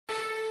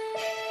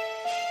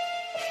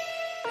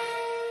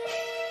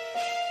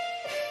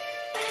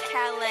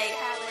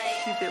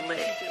Keep it lit.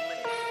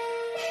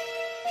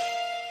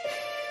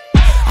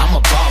 I'm a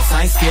boss,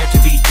 I ain't scared to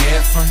be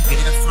different.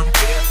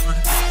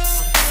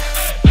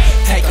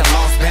 Take a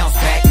loss, bounce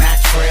back, not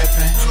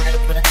tripping.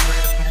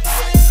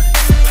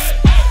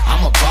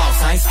 I'm a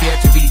boss, I ain't scared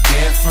to be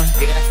different.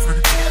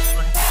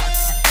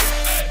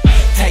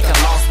 Take a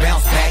loss,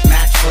 bounce back,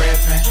 not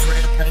tripping.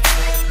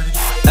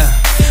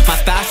 My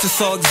thoughts are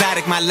so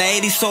exotic, my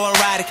lady so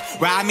erotic.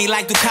 Ride me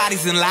like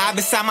Ducatis and lie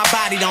beside my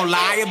body. Don't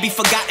lie or be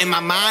forgotten, my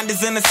mind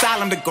is in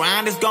asylum. The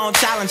grind is gon'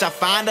 challenge, I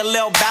find a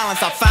little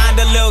balance. I find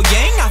a little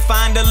yin, I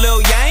find a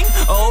little yang.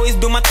 Always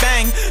do my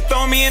thing,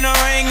 throw me in the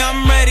ring,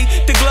 I'm ready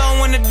to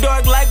glow in the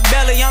dark like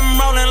Belly. I'm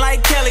rolling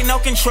like Kelly, no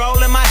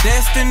control in my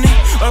destiny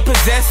or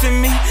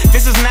possessing me.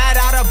 This is not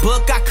out of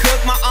book, I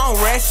cook my own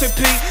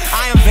recipe.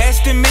 I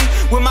invest in me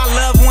with my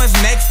loved ones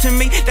next to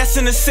me. That's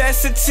a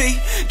necessity,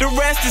 the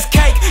rest is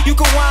cake. You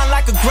can wine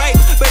like a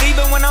grape, but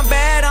even when I'm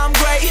bad, I'm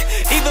great.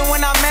 Even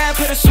when I'm mad,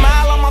 put a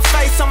smile on my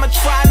face. I'ma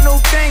try new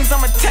things,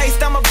 I'ma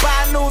taste, I'ma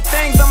buy new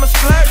things. I'ma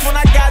splurge when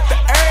I got the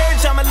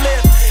urge, I'ma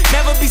live.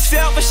 Never be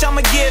selfish,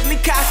 I'ma give me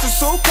casa,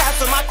 su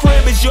casa. My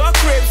crib is your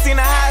crib, seen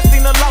the high,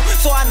 seen the low,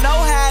 so I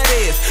know how it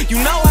is. You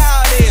know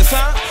how it is,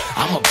 huh?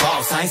 I'm a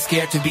boss, I ain't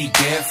scared to be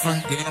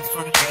different.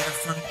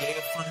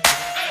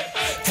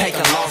 Take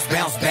a loss,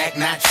 bounce back,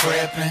 not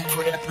tripping.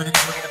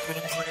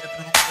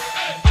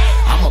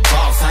 I'm a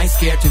boss, I ain't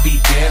scared to be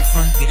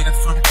different.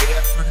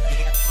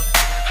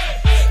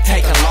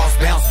 Take a loss,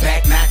 bounce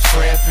back, not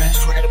tripping.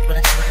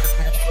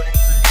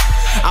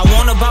 I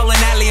want a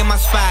bowling alley in my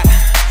spot,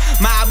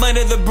 mob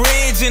under the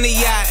bridge in the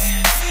yacht.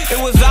 It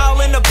was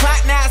all in the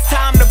pot, now it's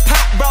time to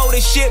pop, bro.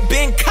 This shit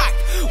been cocked,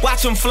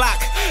 watch them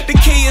flock. The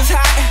key is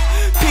hot,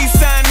 peace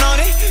sign on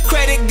it.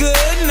 Credit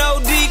good, no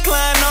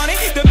decline on it.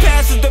 The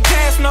past is the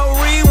past, no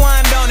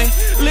rewind on it.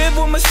 Live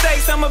with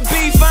mistakes, I'ma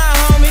be fine,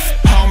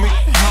 homie.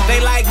 They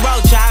like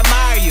Roach, I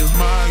admire you.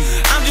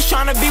 I'm just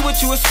tryna be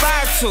what you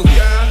aspire to.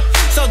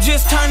 So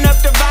just turn up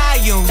the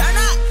volume.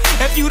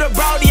 If you the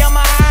Brody,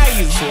 I'ma hire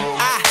you.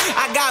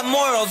 I got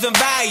morals and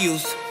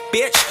values,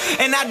 bitch,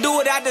 and I do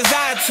what I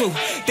desire to.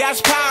 That's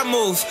power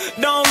moves,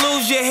 don't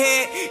lose your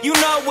head. You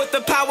know what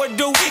the power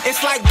do,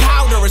 it's like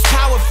powder, it's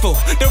powerful.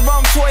 The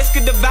wrong choice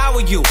could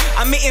devour you.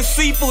 I'm eating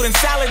seafood and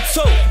salad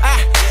too.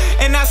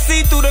 And I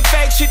see through the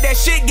fake shit, that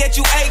shit get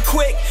you ate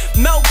quick,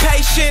 no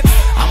patience.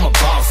 I'm a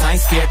boss, I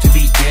ain't scared to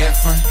be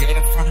different.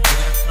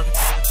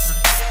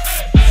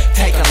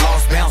 Take a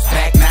loss, bounce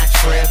back, not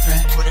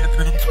tripping.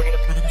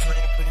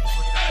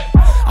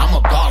 I'm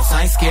a boss,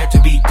 I ain't scared to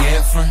be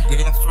different.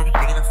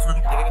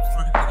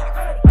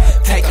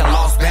 Take a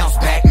loss, bounce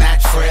back, not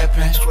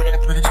tripping.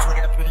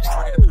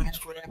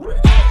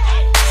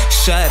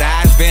 Shut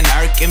eyes been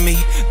irking me,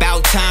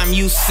 about time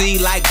you see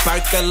like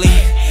Berkeley.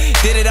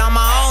 Did it on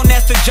my own,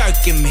 that's the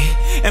jerking me.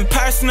 And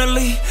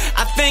personally,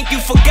 I think you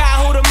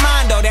forgot who the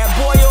mind, though. That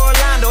boy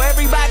Orlando,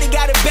 everybody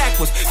got it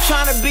backwards.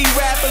 Trying to be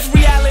rappers,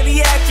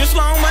 reality actors.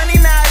 Long money,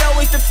 not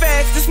always the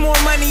fastest. More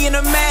money in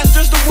the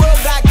masters, the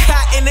world got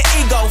caught in the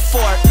ego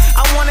fort.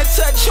 I wanna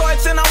touch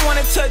shorts and I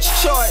wanna touch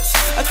charts.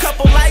 A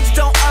couple likes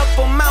don't up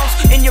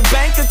amounts in your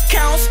bank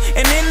accounts.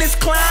 And in this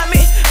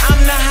climate,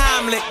 I'm the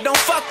Heimlich. Don't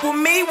fuck with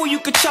me, well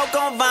you could choke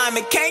on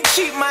vomit. Can't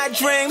cheat my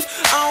dreams.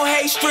 I don't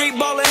hate street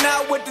ballin'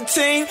 out with the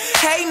team.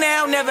 Hey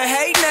now, never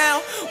hate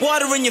now.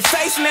 Water in your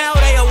face now,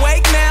 they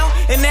awake now.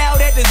 And now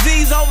that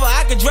disease over,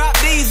 I could drop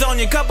these on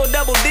you. Couple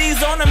double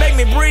D's on her, make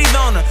me breathe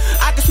on her.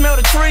 I can smell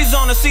the trees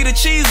on her, see the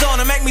cheese on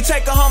her, make me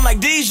take her home like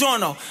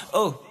DiGiorno.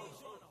 Ooh.